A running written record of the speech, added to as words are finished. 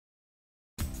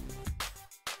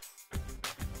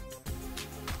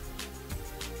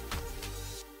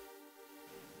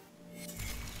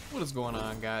What is going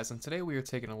on, guys? And today we are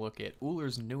taking a look at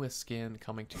Ullr's newest skin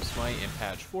coming to Smite in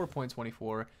patch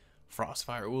 4.24,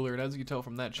 Frostfire Ullr. And as you can tell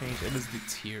from that change, it is the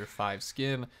tier 5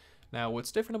 skin. Now,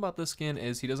 what's different about this skin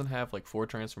is he doesn't have like 4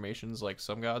 transformations like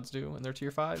some gods do in their tier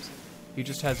 5s. He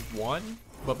just has 1,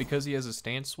 but because he has a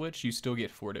stance switch, you still get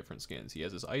 4 different skins. He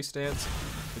has his ice stance,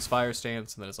 his fire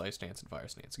stance, and then his ice stance and fire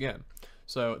stance again.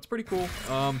 So it's pretty cool.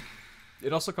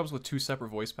 It also comes with 2 separate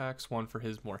voice packs, one for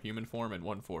his more human form and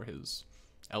one for his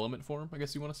element form, I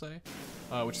guess you want to say,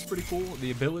 which is pretty cool.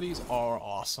 The abilities are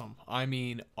awesome. I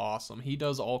mean, awesome. He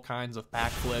does all kinds of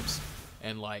backflips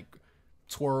and like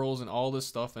twirls and all this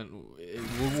stuff, and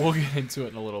we'll get into it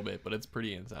in a little bit, but it's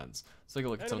pretty intense. Let's take a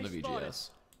look at some of the VGS.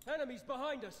 Enemies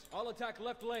behind us. I'll attack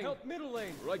left lane. Help middle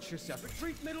lane. Right yourself.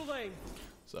 Retreat middle lane.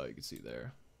 So you can see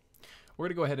there. We're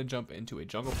going to go ahead and jump into a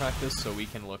jungle practice so we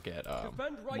can look at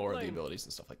more of the abilities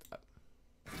and stuff like that.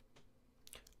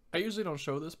 I usually don't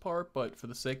show this part, but for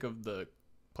the sake of the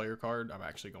player card, I'm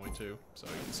actually going to. So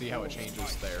you can see how it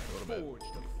changes there a little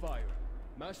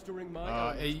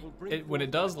bit. When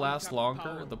it does last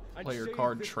longer, the player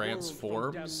card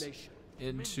transforms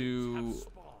into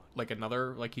like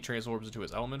another, like he transforms into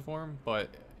his element form, but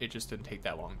it just didn't take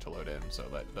that long to load in, so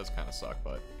that does kind of suck.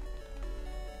 But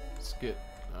let's get,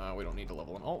 we don't need to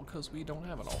level an ult because we don't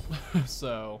have an ult.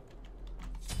 So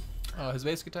his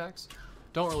basic attacks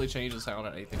don't really change the sound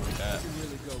or anything like that,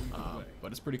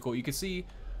 but it's pretty cool. You can see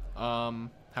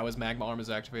how his magma arm is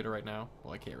activated right now.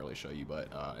 Well, I can't really show you, but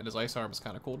and his ice arm is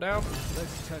kind of cooled down,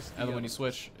 and then when you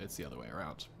switch, it's the other way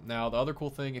around. Now, the other cool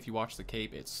thing, if you watch the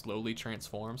cape, it slowly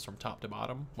transforms from top to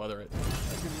bottom, whether it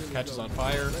catches on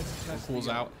fire or cools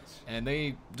out, and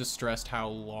they just stressed how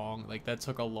long, like that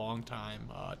took a long time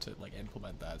to like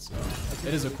implement that, so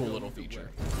it is a cool little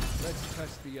feature.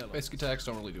 Basic attacks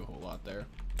don't really do a whole lot there.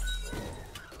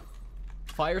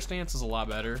 Fire stance is a lot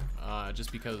better, just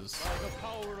because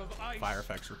fire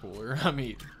effects are cooler. I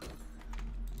mean,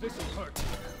 this will hurt.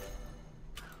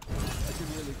 I can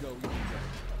really go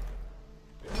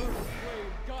either way.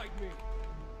 Guide me.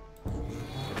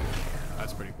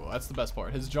 That's pretty cool. That's the best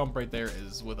part. His jump right there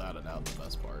is without a doubt the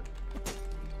best part.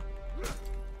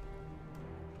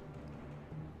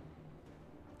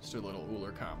 Let's do a little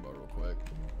Ullr combo real quick.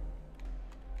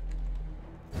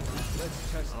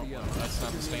 Let's test the well, that's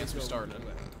not the stance we started.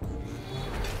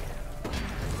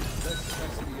 Let's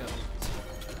test the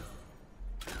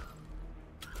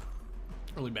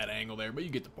Really bad angle there, but you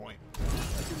get the point.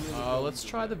 Let's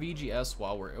try the VGS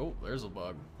while we're... Oh, there's a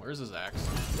bug. Where's his axe?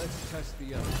 Let's test the I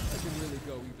can really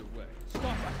go either way. Stop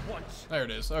at once. There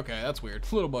it is. Okay, that's weird.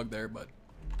 Little bug there, but...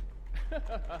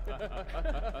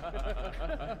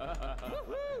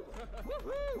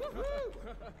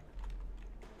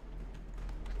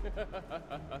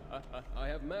 I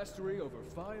have mastery over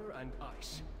fire and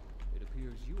ice. It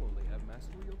appears you only have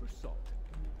mastery over salt.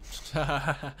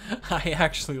 I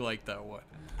actually like that one.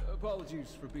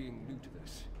 Apologies for being new to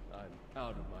this. I'm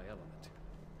out of my element.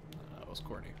 That was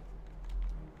corny.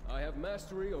 I have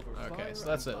mastery over fire. Okay, so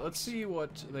that's it. Let's see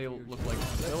what they look like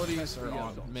on abilities, or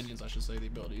on minions, I should say, the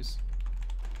abilities.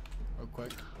 Real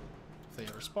quick. If they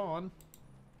ever spawn.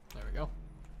 There we go.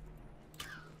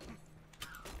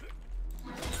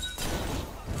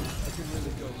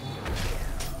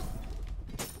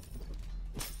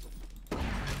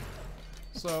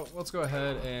 So let's go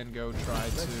ahead and go try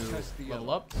to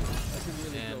level up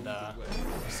and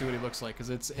see what he looks like, because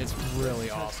it's really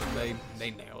awesome.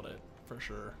 They nailed it for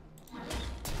sure. I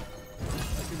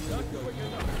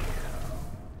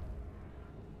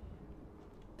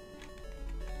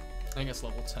think it's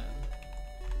level 10.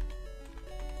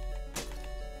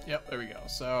 Yep, there we go.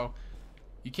 So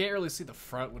you can't really see the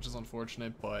front, which is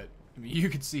unfortunate, but I mean, you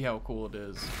can see how cool it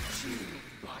is.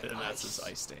 And that's his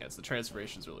ice stance. The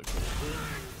transformation is really cool.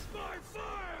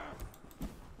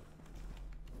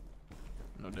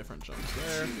 No different jumps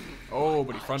there. Oh,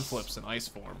 but he front flips in ice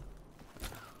form.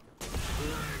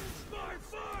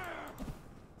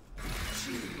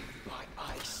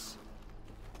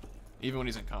 Even when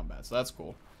he's in combat, so that's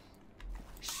cool.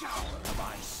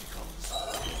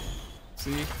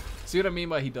 See what I mean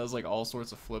by he does like all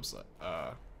sorts of flips?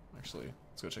 Actually,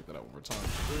 let's go check that out one more time.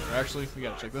 Or actually, we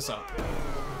gotta check this out.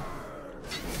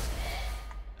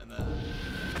 And then,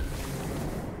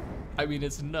 I mean,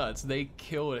 it's nuts. They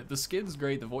killed it. The skin's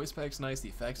great. The voice pack's nice. The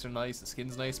effects are nice. The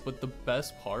skin's nice. But the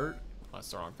best part, that's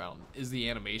the wrong fountain, is the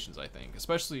animations, I think.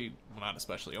 Especially, well, not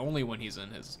especially, only when he's in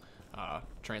his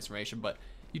transformation. But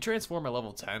you transform at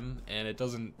level 10, and it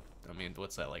doesn't, I mean,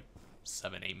 what's that, like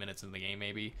 7-8 minutes in the game,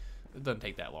 maybe? It doesn't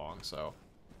take that long, so.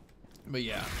 But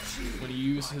yeah, when you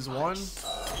use his one,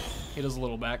 he does a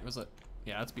little back. Was it?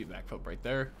 Yeah, that's beat back flip right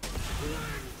there.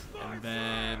 And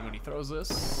then when he throws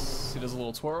this, he does a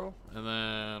little twirl. And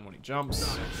then when he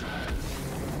jumps,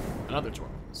 another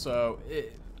twirl. So,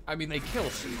 I mean, they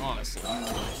killed him, honestly.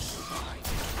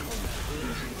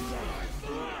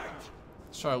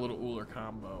 Let's try a little Ullr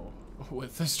combo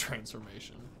with this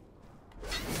transformation.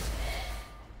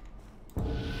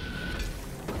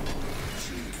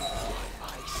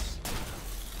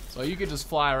 So you could just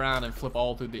fly around and flip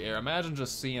all through the air. Imagine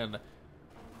just seeing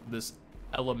this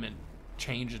element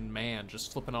change in man,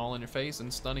 just flipping all in your face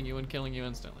and stunning you and killing you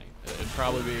instantly. It'd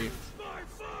probably be...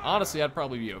 Honestly, I'd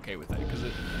probably be okay with it, because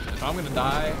if I'm gonna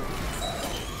die,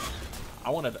 I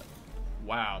wanted to...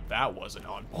 Wow, that wasn't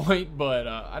on point, but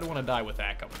I don't want to die with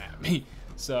that coming at me.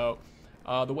 So,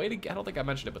 the way to... I don't think I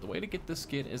mentioned it, but the way to get this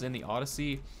skin is in the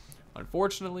Odyssey.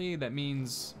 Unfortunately, that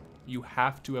means you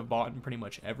have to have bought pretty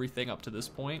much everything up to this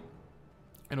point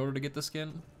in order to get the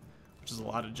skin, which is a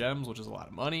lot of gems, which is a lot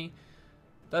of money.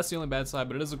 That's the only bad side,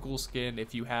 but it is a cool skin.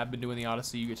 If you have been doing the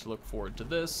Odyssey, you get to look forward to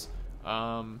this.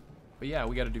 But yeah,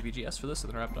 we got to do VGS for this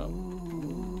and then wrapped up.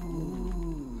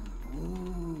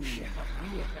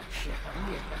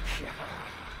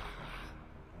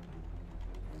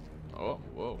 Oh,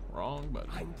 whoa, wrong button.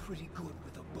 I'm pretty good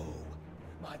with a bow.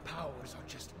 My powers are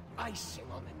just icing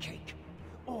on the cake.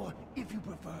 Or, if you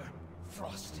prefer,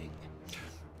 frosting.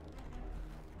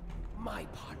 My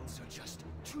puns are just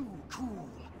too cool.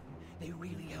 They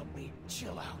really help me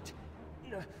chill out.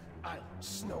 I'll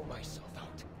snow myself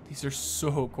out. These are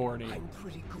so corny. I'm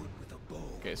pretty good with a bow.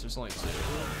 Okay, so there's only two.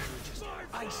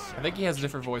 I think he has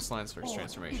different voice lines for his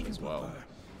transformation as well.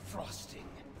 Frosting.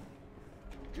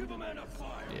 Give a man a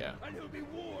fire, yeah. And he'll be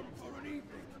warm for an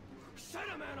evening. Set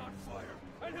a man on fire,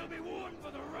 and he'll be warm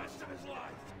for the rest of his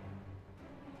life.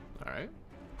 Alright.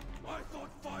 I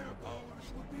thought fire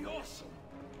powers would be awesome.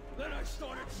 Then I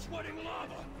started sweating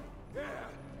lava. Yeah,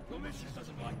 the missus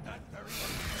doesn't like that very much.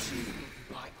 Chilled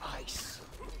by ice.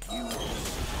 You will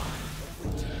survive the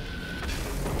winter.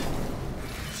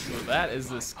 So that is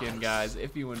the skin, guys.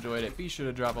 If you enjoyed it, be sure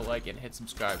to drop a like and hit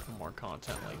subscribe for more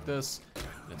content like this.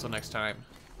 And until next time,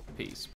 peace.